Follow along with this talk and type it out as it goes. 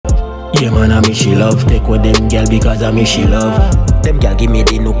Yeah man, I me she love. Take with them girl because I me she love. Them girl give me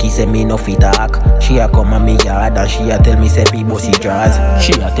the nookie, say me no fit talk. She a come on me yard and she a tell me say fi bossy draws.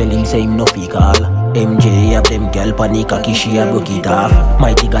 She a tell him say him no fi call. MJ have them girl panic cocky, she a broke it off.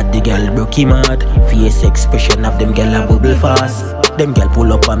 Mighty got the girl broke him out. Face expression of them girl a bubble fast. Them girl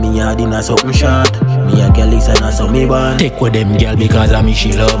pull up on me yard in a something short. Me a girl is and a so me born. Take with them girl because I me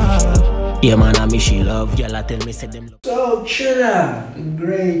she love. Yeah man, I me she love. Girl a tell me say them love. So Cheddar, the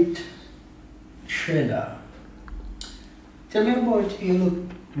great Cheddar. Tell me about you. Look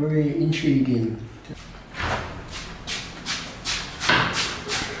very intriguing.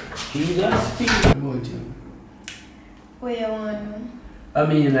 Jesus, speak about you. What you want? I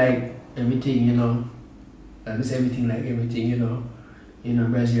mean, like everything, you know. It's everything, like everything, you know. You know,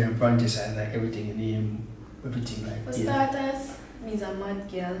 Brazilian practice, like everything in him, everything, like. For starters, me's a mad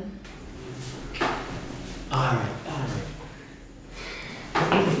girl. Alright.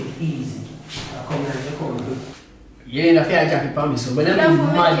 Easy. Come here. You ain't a fair jacket for me, so when I mean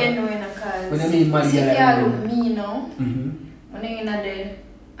mad, when I mean mad, if you look me now, when I'm in the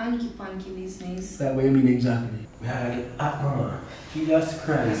hanky-panky business. That's what you mean exactly? Yeah, mama. Jesus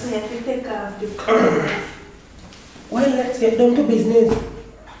Christ. So you have to take off the clothes. Well, let's get down to business.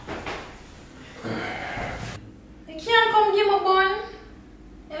 You can't come give me a bun.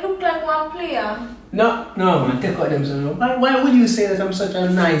 You look like one player. No, man, take out them. So why would you say that I'm such a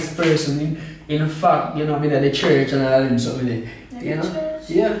nice person? In fact, you know, I'm in the church and all them something there. You know? Church?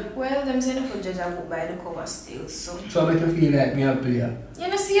 Yeah. Well, them say for judge a book by the cover still, so. So I make you feel like me a player. You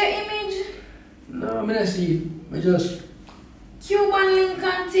don't see your image? No, I don't see it. I just. Cuban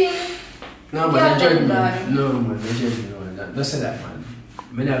Lincoln thing. No, man, I judge me. No, man, I judge me. Don't say that, man.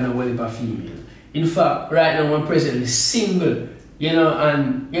 I don't have no well of female. In fact, right now I'm presently single. You know,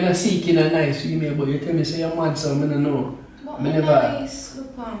 and you're not seeking a nice female, but you tell me say you're mad, so I don't know. But I never. Nice,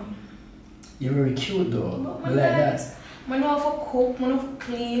 look on. You're very cute though. But I like nice. that. I know how to cook, I know how to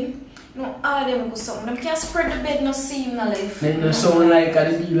clean. You know, all them go something. Them can't spread the bed, no see in life. They don't sound like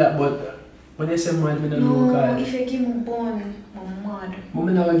I do that, but when they say mad, I don't know. No, if you give me bun, I'm mad. But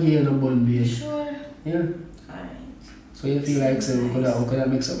I never give you no bun, babe. Sure? Yeah. Alright. So you feel like so nice. we could have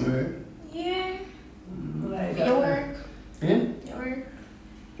make something work? Yeah. Like You work. Yeah? You work.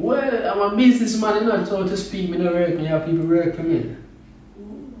 Well, I'm a businessman, you know, so to speak, me no work, me have people work for me.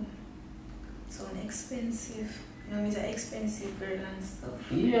 Ooh. So expensive. You know, it's an expensive girl and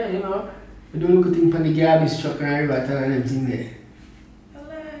stuff. Yeah, you know. I do look at things from the garbage truck and river and everything there. I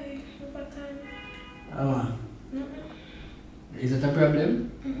lie. Over time. Oh. Is that a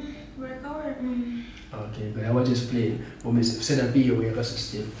problem? Work, I work, man. Okay, good. I was just playing. But I said that video where you got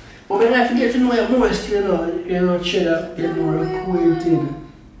still. But I have to get to know you more still, you know, Cheddar, get more acquainted.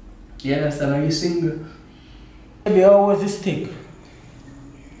 You understand? Are you single? Baby, how was the stick?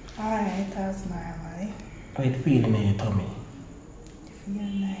 Alright, that's normal. How it feel in your tummy? Feel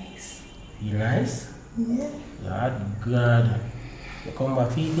nice. Feel nice? Yeah. Lord God. You come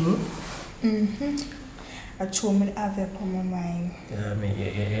back feeding? I told me to have it on my mind. Yeah,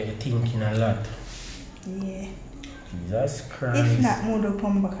 you're thinking a lot. Yeah. Jesus Christ. If not, more to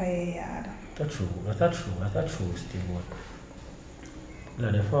come back to your yard. That's true still, but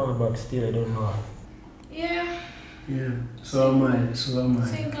like the phone back still, I don't know. Yeah. Yeah, so am I.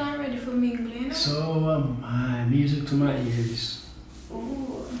 Think I'm ready for mingling. So am I. Music to my ears.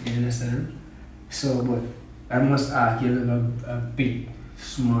 Ooh. You understand? So, but I must ask you, look a bit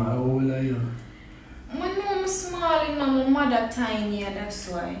small. How old are you? I know I'm small, you know, my mother tiny, that's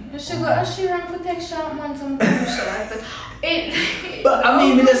why. She got she run protection, man, some crucial. But I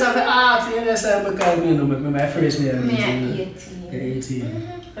mean, I just have to ask, you understand, because you know, my first name is 18.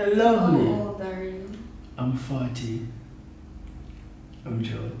 18. Lovely. How old are you? I'm 40. I'm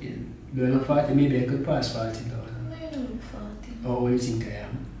joking. Girl, I'm 40, maybe I could pass 40 though. No, you don't look 40. Oh, what do you think I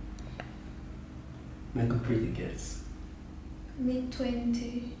am? Make a pretty guess.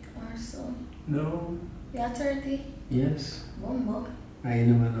 Mid-20 or so. No? You're 30? Yes? Bumbo. I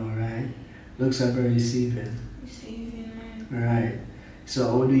never know, right? Looks like very receiving. Receiving, man. Right.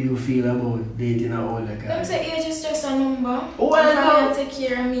 So how do you feel about dating an older guy? Don't say age is just a number. Well, no. Take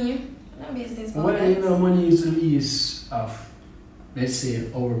care of me. No business about well, that. you know, money is the least of, let's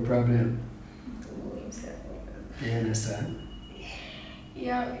say, our problem. Do himself. You understand?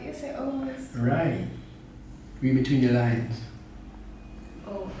 Yeah, you say always. Right. Read between the lines.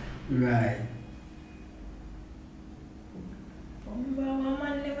 Oh. Right. Bumbo, my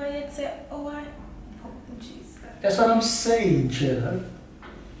man never yet say, oh, I. Oh, Jesus. That's what I'm saying, Cheddar.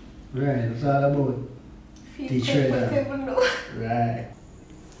 Right, it's all about the Cheddar. Right.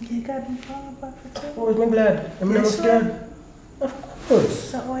 You got me falling back for two. Oh, it's my blood. I'm not Yes, scared. Of Good.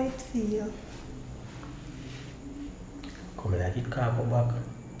 So how it feel? Come like it can't go back.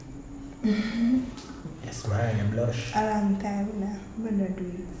 You smile, you blush. A long time now. I'm gonna do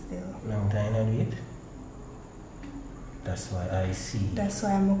it still. Long time I do it. That's why I see. That's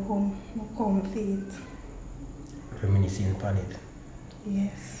why I'm come for it. Reminiscing upon it.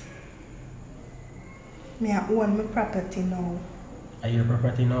 Yes. Me I own my property now. Are you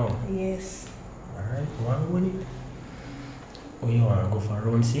property now? Yes. Alright, you want to win it? Or you want to go for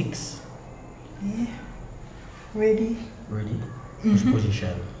round 6? Yeah. Ready? Ready? Which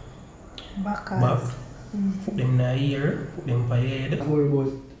position? Backers. Back. Put them in the ear, put them by head. Don't worry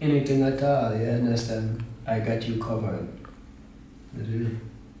about anything at all, you understand? I got you covered. Really?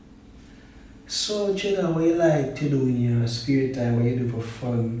 So, Jenna, what you like to do in your spare time, what you do for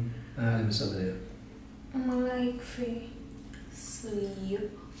fun and something? I'm like free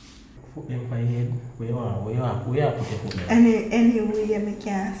sleep. Put them by head. Where you are put your foot there? Any way me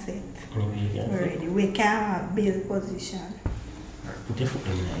can sit. Anyway, you can sit. Ready. We can build position. Put your foot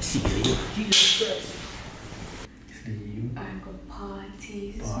in the ceiling. Jesus Christ. Sleep. I go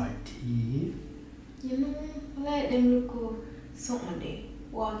parties. Party. You know, I like them look go something there.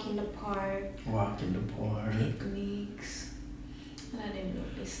 Walk in the park, Walk in the park. picnics. I like them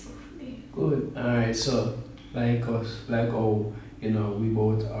look this stuff there. Good. Alright, so like us, like how we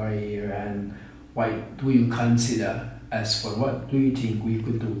both are here, and what do you consider as fun? What do you think we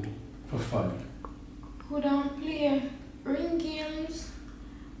could do for fun? Could I play ring games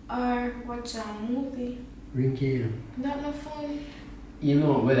or watch a movie? Ring game. That no fun.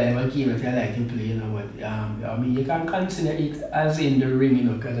 Whatever game that I like to play, but I mean you can consider it as in the ring,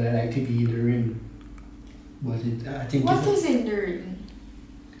 because I like to be in the ring. But I think What is in the ring?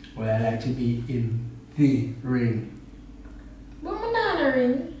 Well, I like to be in the ring. But I'm not a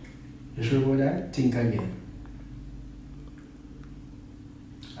ring. You sure about that? Think again.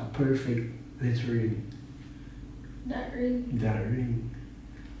 A perfect little ring. That ring. That ring.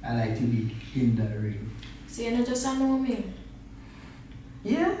 I like to be in that ring. So you know just know me?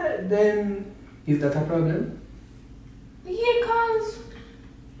 Yeah, then is that a problem? Yeah, cause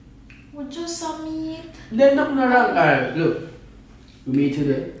we just a meet. Then nothing wrong. Alright, look. We meet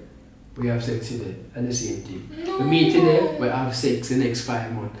today, we have sex today, and the same thing. No. We meet today, we have sex the next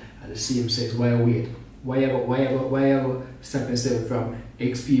 5 months, and the same sex. Why wait? Why ever stop yourself from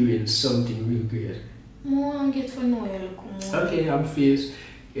experience something real great? More and get to know you look more. Okay, I'm faced.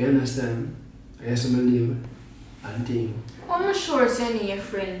 You understand? I guess I'm live and thing. I'm sure it's any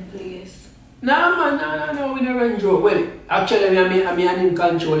friend place. No man, no, we never enjoy. Well, actually I'm in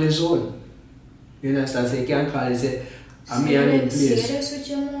control his own. You understand? So you can't call it say I'm in place. Serious with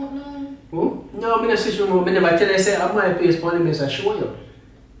your mouth now? Oh? No, I'm not switch my mouth. I never tell you say I'm my place, only place I show you.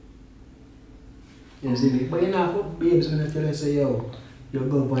 You see me? But you know for babes when I tell you say yo, you're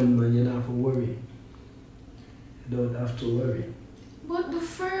governed man, you don't have to worry. You don't have to worry. But the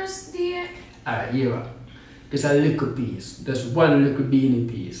first day... Alright, here. Just a little piece. Just one little beanie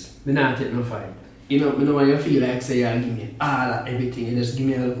piece. Me not take no fight. Me know when you feel like say you give me all of everything, you just give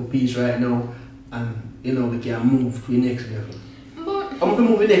me a little piece right now, and we can move to the next level. But... I'm going to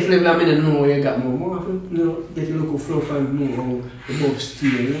move to the next level, I mean, know where you got more. More have to, get a little fluff and more above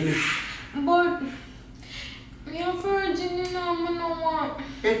steel, But... Me a virgin, I don't want...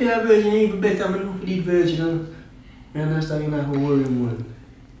 If you're a virgin, even better, I'm going to be virgin. You understand? You're not going to worry more.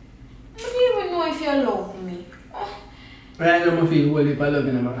 I don't even know if you love me. Right now, I feel a whole heap of love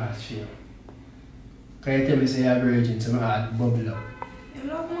in my heart for you. Because you tell me say you're a virgin, so my heart bubble up. You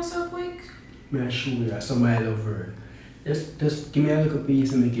love me so quick? I'm sure you are somebody I love her. Just give me a little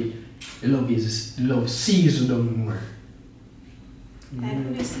piece and make it. The love season down more. I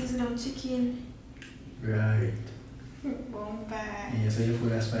put the season on chicken. Right. Bombay. Yeah, so you feel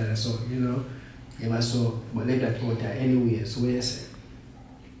that's why that's so, you must so, but let that go there anyway, so what you say?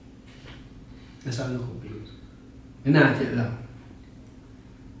 Let's have a look at it. You not take long.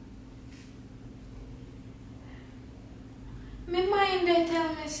 My mind they tell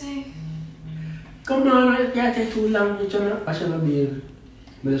me say. Come on, you can't take too long, you shouldn't be able.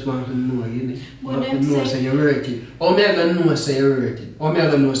 I just want to know, you know. But Want to them know say- say you're worth it. Or me I gonna know say you're worth it. Or me I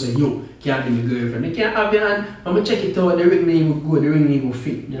gonna know say you can't be my girlfriend. You can't have your hand, I'm gonna check it out, the ring name will go, the ring name will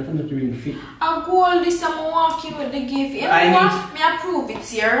fit. You have to know the ring fit. I go all this time I'm walking with the gift. You know I what? Me I prove it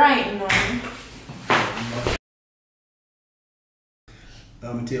to you right now.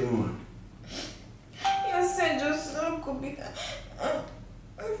 I'm gonna tell you one. You said just look a bit.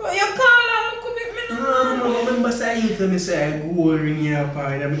 You can't look a bit, me No, remember say you tell me say I go ring your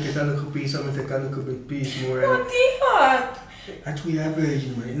part, I make it a little piece, I take a little bit piece more. What the heck? That's we are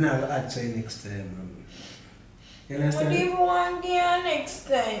virgin, man. Now I'll add say next time. You understand? What do you want gear next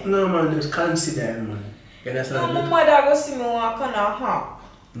time? No man, just consider it, man. You understand? No, my mother go see me walk on a hop.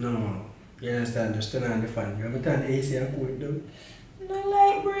 No. You understand? Just turn on the fan. You have to turn the AC and cool it down. No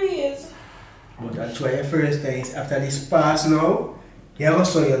like breeze. But that's why your first time is after this pass now, you have to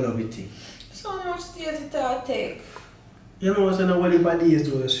show your love it. So much days it take. You know what's in a whole heap of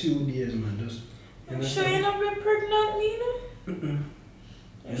days though, a few days man. Just, You sure you're not been pregnant, Nina?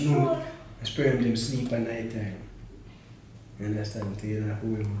 You know, I spare them sleep at night time. You understand? Until you have to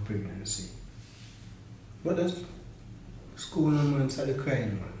worry about pregnancy. But that's school no man, started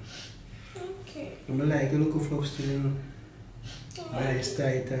crying man. Okay. I'm like, you look for still, you know. Nice,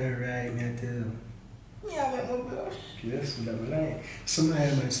 tight and right, me I tell you. Yeah, make me blush. Yes, that I like.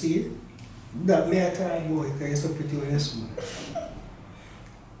 Smile man, see it? That me I tell boy, because you're so pretty when you smile.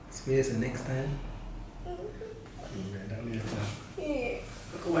 So yes, the next time. Yeah, that me I tell. Yeah.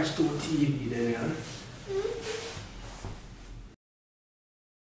 I can watch 2 TV then, yeah.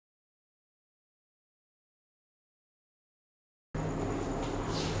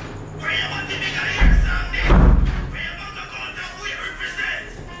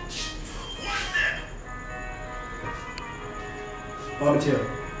 What you?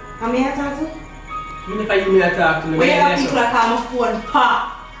 I'm here to talk to you. Me never you me talk to me. Where are people that call my phone pop?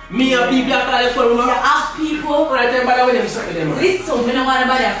 Me and people that call the phone. You have people. When I tell you about when them suck them. Listen, we don't want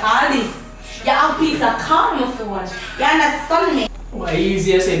anybody to call this. You have people that call my phone. You understand me? What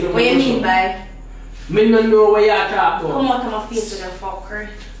easy you say? What do you mean by? Me no know what you talk about. Come out of my face with a fucker.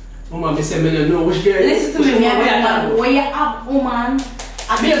 Mama, me say me no know which girl. Listen to me, me and where you have woman.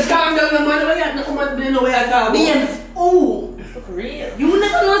 Babes, calm down, man. Why you know what you talk about? Babes, ooh. Real. You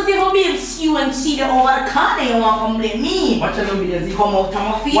never know see how babes you and she over the corner you want to come blame me. Watch out, babes. Come out of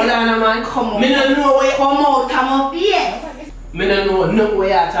my face. What on, man? Come out. Me no know what you... Come out of my face. Me no know nothing what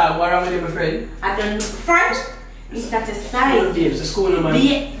you talk about. What wrong with you, my friend? I don't know. French? It's not a size. Babes, the school no man.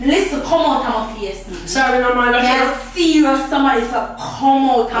 Listen, come out of my face. Sorry, no man. You're serious. Somebody said come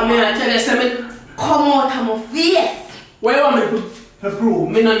out of my I tell you something. Come out of my face. Where you want me to prove?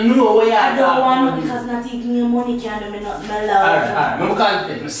 Me no know what you I talk don't about. want no because not even your money can do me not my love. Alright, I'm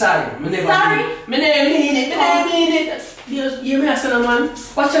confident. I'm sorry. Me never Sorry? mean it. Me never mean it. Me never mean it. You me say no man.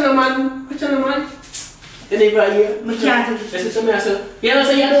 Watch no man. Watch no man. You never hear. Me can't take it. Listen to me, I say. You know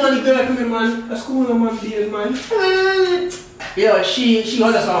say you don't want the girl to me, man. The school no man, deal, man. Yo, she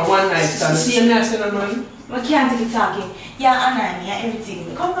was just on one night stand. See me, I say no man. I can't take it talking. Yeah, Anna, yeah,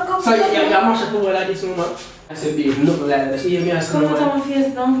 everything. Come. So you mash up over like this, man. I said, babe, nothing like that. See me, I say Come no out man. of my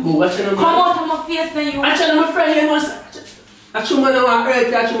face now. Go watch no man. Come out of my face now, you. Actually, my friend, you must. Actually, man, I want to hurt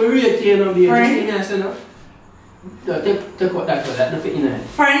you. Actually, I really you know, babe. Friend? See me, I say no. Take out that for that. Nothing in it.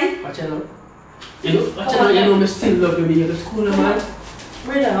 Friend? Watch out. You know, me still love you, you go to school, no, man.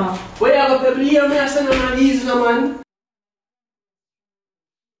 Where the hell? Where you go, people hear me, I say, no, man, easy, no, man.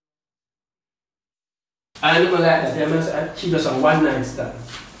 I never like that. She just on one night stand.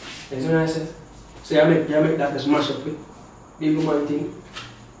 You see what I say? So you make that just mash up with big woman thing.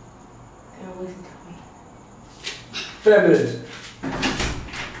 You're wasting time. Fabulous.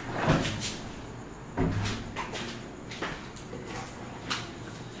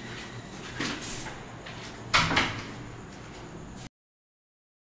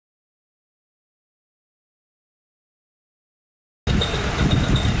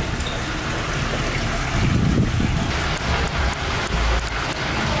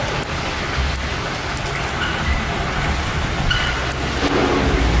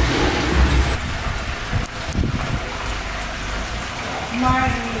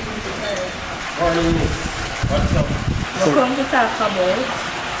 What's up? We're going to talk about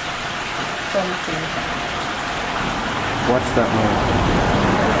something. What's that, man?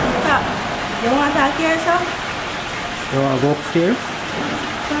 You want to talk here, sir? You want to go upstairs?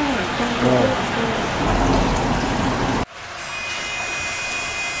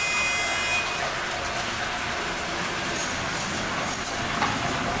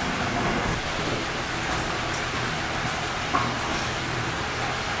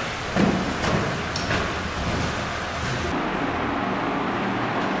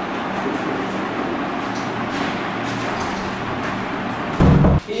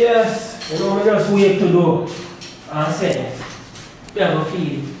 Yes, you know, we just wait to do and say, we have to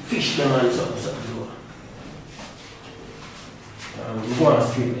feed fish them and something do. We go on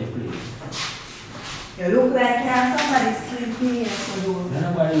straight there, please. You look like somebody sleeping here for you.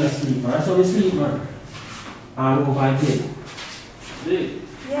 Nobody not sleep, man. So we sleep, man. And go by bed.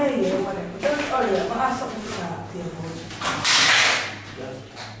 Yeah, whatever. Just hurry up. I have something to talk to you about.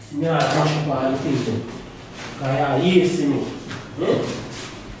 Me a rush up all the things then. Because you see me. Yeah?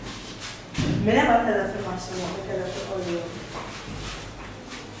 never tell her to mash them up, I tell her to oil.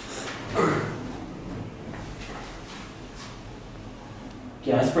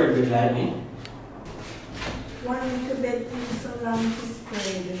 Can I spread it like me? Wanting to bed things so long to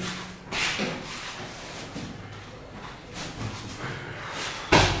spread.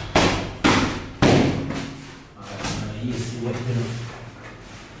 Yes, you have to know.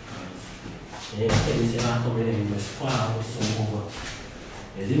 Yes, tell me say I come in and far or so over.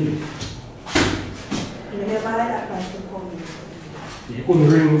 Is it? You never had that person to come in. You couldn't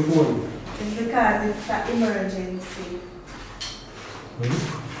ring the phone. It's because it's an emergency.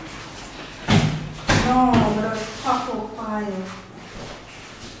 No, but it's pop up fire.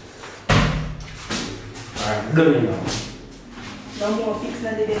 Alright, done it now. No more fixing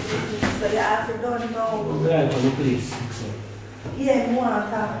the deficit, so you have to done now. I'm going to the place. Fix it. Yeah, I want to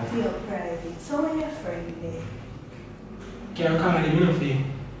talk to your private. So when your friend there? Can I call him enough for you?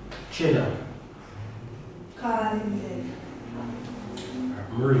 Cheddar. Call him then.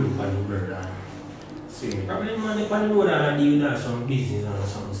 I'm ringing for the bird. See, probably money for the road and I do that some business or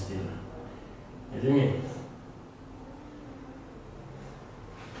something still. You see me?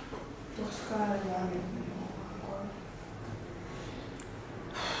 Just call him.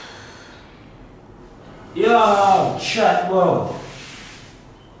 Yo, chat, bro.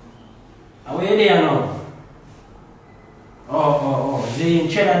 Are you there now? Oh. Is he in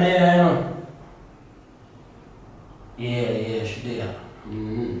Cheddar there, you know? Yeah, she there.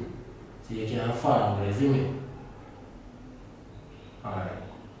 So you can't follow, you see me? Alright.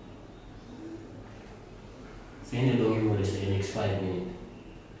 So you don't give me this in the next 5 minutes.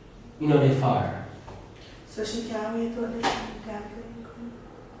 You know they far. So she can't wait till the time can come?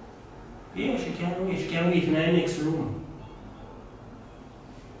 Yeah, she can't wait. She can't wait in the next room.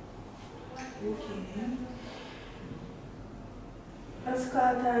 Okay. Let's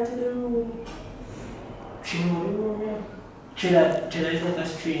call her to the room. She know the room, yeah. Cheddar is not a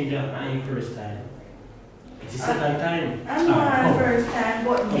stranger on your first time. It's the second time. I'm not come. first time,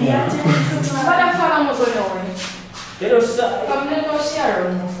 but be a gentleman. What the fuck am I going on? They just saw Come let us share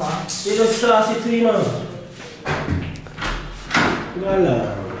room for. They just saucy to you now. Voila.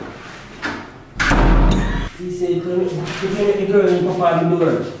 He said, you can make the girl in pop out the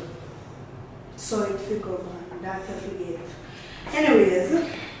door. So it figure man, that I forget. Anyways,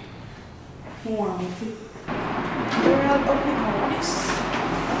 one. You're not up in all this.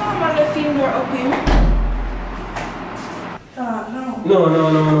 I'm on the finger up in. No.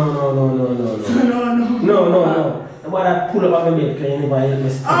 No. About that pull up on the bed, can you never help me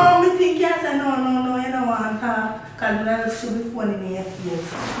stay? Oh, me think you say no, you don't want to talk. Because I should be funny in your face.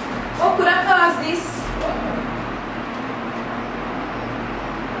 What could have caused this?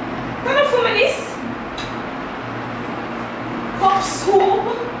 Can you film me this? Cup soup?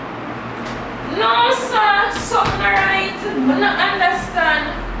 No, sir. Something right. I don't understand.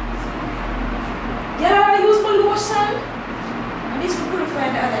 Yeah, I use my lotion. And this will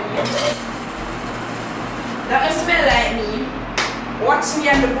find the other day. That don't smell like me. Watch me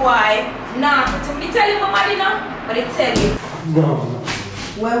and the boy. Nah, me tell you my money now, but I tell you. No.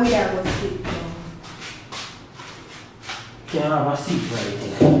 Where we are going to sit down? Can I have a seat right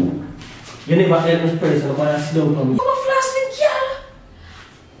here? You never help me person, but I sit down for me. Come on, flash me, girl.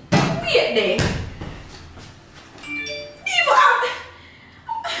 Wait there.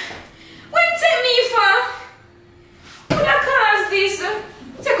 When take me for? Would I cause this?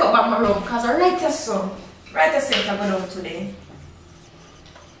 Take up back my room, cause I write your son. Write a set I go down today.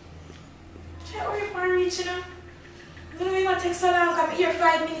 Check where you are reaching now. I don't know if it take so long, come here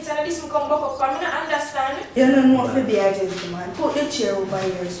 5 minutes and this will come back up, I don't understand. You don't know if be a gentleman. Put the chair over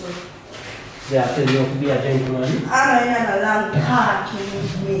here, so. Yeah, I tell you to be a gentleman. I know you're not a long talking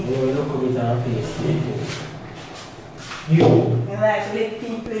with me. Oh, look at me on face. You like to let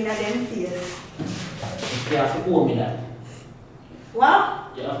people in them face. You have to owe me that.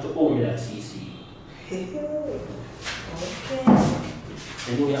 What? You have to owe me that, CC. Okay.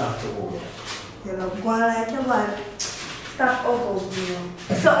 And you have to owe me that. You know, go on like your man. Stop over me.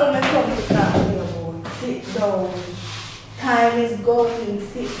 Something I come to talk to you about. Sit down. Time is going.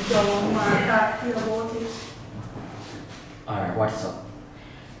 Sit down. Man, talk to you about it. Alright, what's up?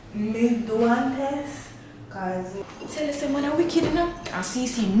 Me do one test. Cause Tell us when I'm wicked enough. And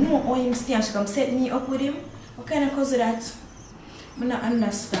CC know how him stay and she come set me up with him. What kind of cause of that? I don't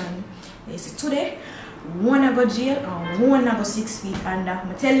understand. You see, today, one I go jail and one I go 6 feet under.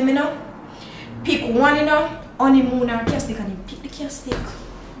 I'm telling you now, pick one you know, honeymoon or castic and you pick the castic.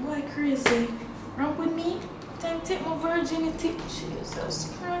 Boy, crazy. Wrong with me? Time to take my virginity.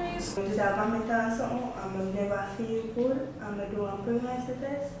 Jesus Christ. if I have a something, I'm never feel good. I'm going to do a pregnancy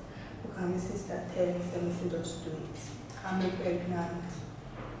test. Because my sister tell me to just do it. I'm pregnant.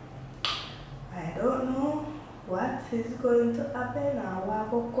 I don't know what is going to happen or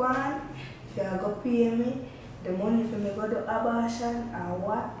what will go on. If you are going to pay me the money for me to go to abortion or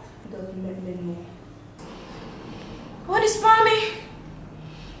what, doesn't make me know. What is for me?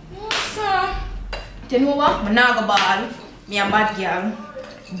 No, sir. You know what? I'm not going to ball. Me a bad girl.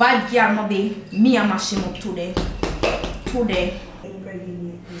 Bad girl, my baby. Me a mash him up today. Today.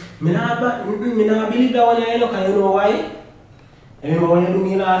 Me not believe that one, you know, because you know why? Remember when you do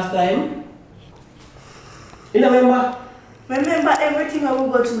me last time? You remember? Remember everything I will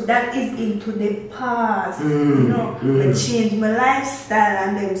go through, that is into the past. You know, I change my lifestyle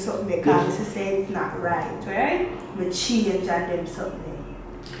and then something because she say it's not right, right? I change and then something.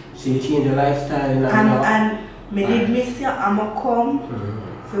 So you change your lifestyle and me did miss you, I'ma come.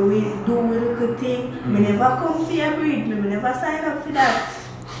 So we do a little thing. Me never come for your breed, me never sign up for that.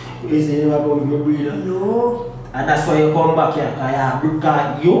 You say you never come for my breed? No. And that's why you come back here,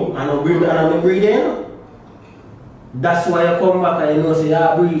 because you and I'm breeding. That's why you come back and you know say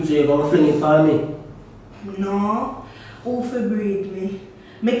you breed, so you're going to fling it for me. No. Who for breed me?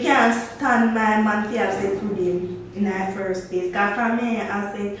 Me can't stand my man to have sex with him in the first place. Because for me,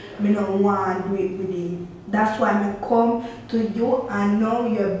 I said, me don't want to do it with him. That's why I come to you and now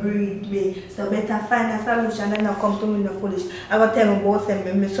you breed me. So better find a solution and not come to me no foolish. I will tell me both of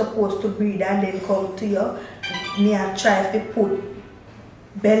them, I'm supposed to breed and then come to you. Me and try to put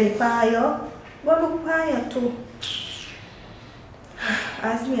belly for you. But look for you too.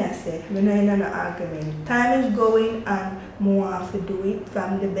 As me I say, we're not in an argument. Time is going and more have to do it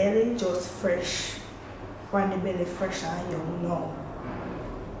from the belly just fresh. From the belly fresh and young now.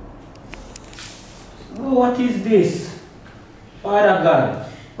 What is this? Father God.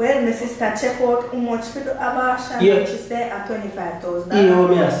 Well, my sister check out how much for the abortion. Yeah. She said at $25,000. You know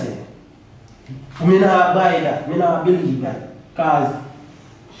what I say? I not buy that. I not believe that. Because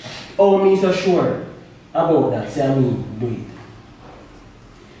how me so sure about that? Say me do it.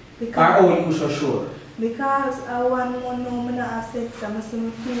 Or how you so sure? Because I want more now, I not have sex. I'm see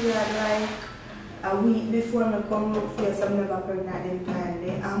my period like a week before I come look for you, so I'm never pregnant in time.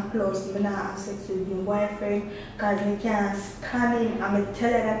 And plus, I not have sex with my boyfriend because I can't stand him. I'm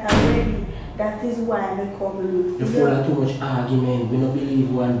tell her that already. That is why I come look for you. You follow too much argument. We don't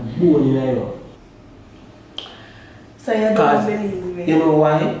believe one bone in you. So you don't believe me? You know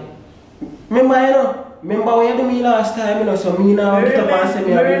why? Remember when you do me last time, you know, so me now get up and say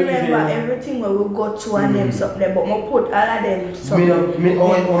me I believe you. Remember everything where we got to and them something, but I put all of them something. Me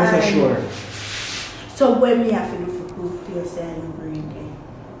always so sure. So when me have to do for proof to yourself you breed me?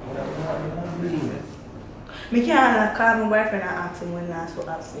 I believe it. Me can't call my boyfriend and ask him when last we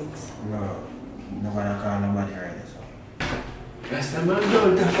have sex. No, nobody call nobody right so. That's the man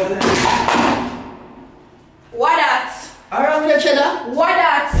don't talk about that. What that? Alright, me cheddar. What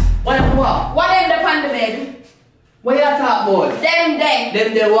that? What? What them there on the bed? What you talk about? Them there.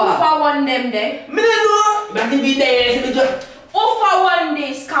 Them there what? Who for one them there? Me don't know. That be there. Me just. Who for one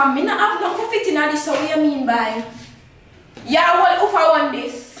this? Come, me not have nothing fit in this, so what you mean by? Yeah, well, who for one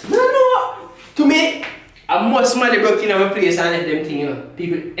this? Me don't know. To me, I must smell the broke in my place and let them thing, you know.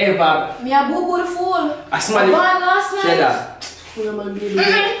 People ever. Me a boo the fool. I smell it. Born last night. Cheddar. School man,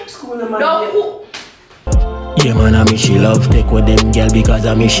 baby. School man. Don't Yeah man, I me she love. Take with them girl because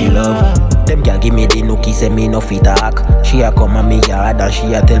I me she love. Them girl give me the nookie, say me no fit talk. She a come on me yard and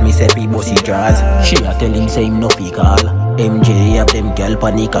she a tell me say be bossy draws. She a tell him say him no fit call. MJ have them girl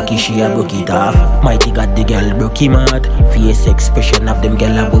panic cocky, she a broke it off. Mighty got the girl broke him out. Face expression of them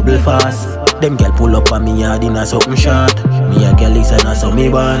girl a bubble fast. Them girl pull up on me yard in a something short. Me a girl is a so me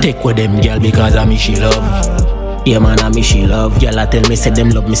born. Take with them girl because I me she love. Yeah man, I me she love. Girl I tell me say them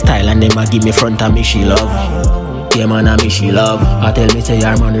love me style and them a give me front and me she love. Yeah man, I me she love. I tell me say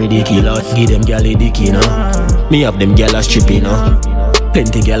your man ridiculous. Give them girl a dick, you know. Me have them girl a strip, you know.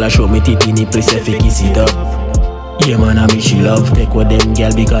 Plenty girl a show me titty nipple, say fi kiss it up. Yeah man, I me she love. Take with them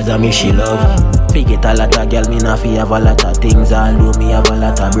girl because I me she love. Forget a lot of girl, me nah fi have a lot of things. Although me have a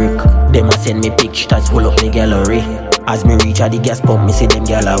lot of brick. Them a send me pictures full up me gallery. As me reach at the gas pump, me see them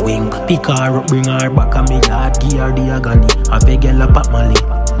gyal a wink. Pick her up, bring her back and me yard, give her the agony. And beg gyal a pop Molly.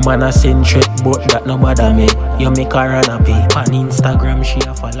 Man a send threat, but that no bother me. You make her run a pay. On Instagram, she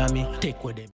a follow me. Take with them.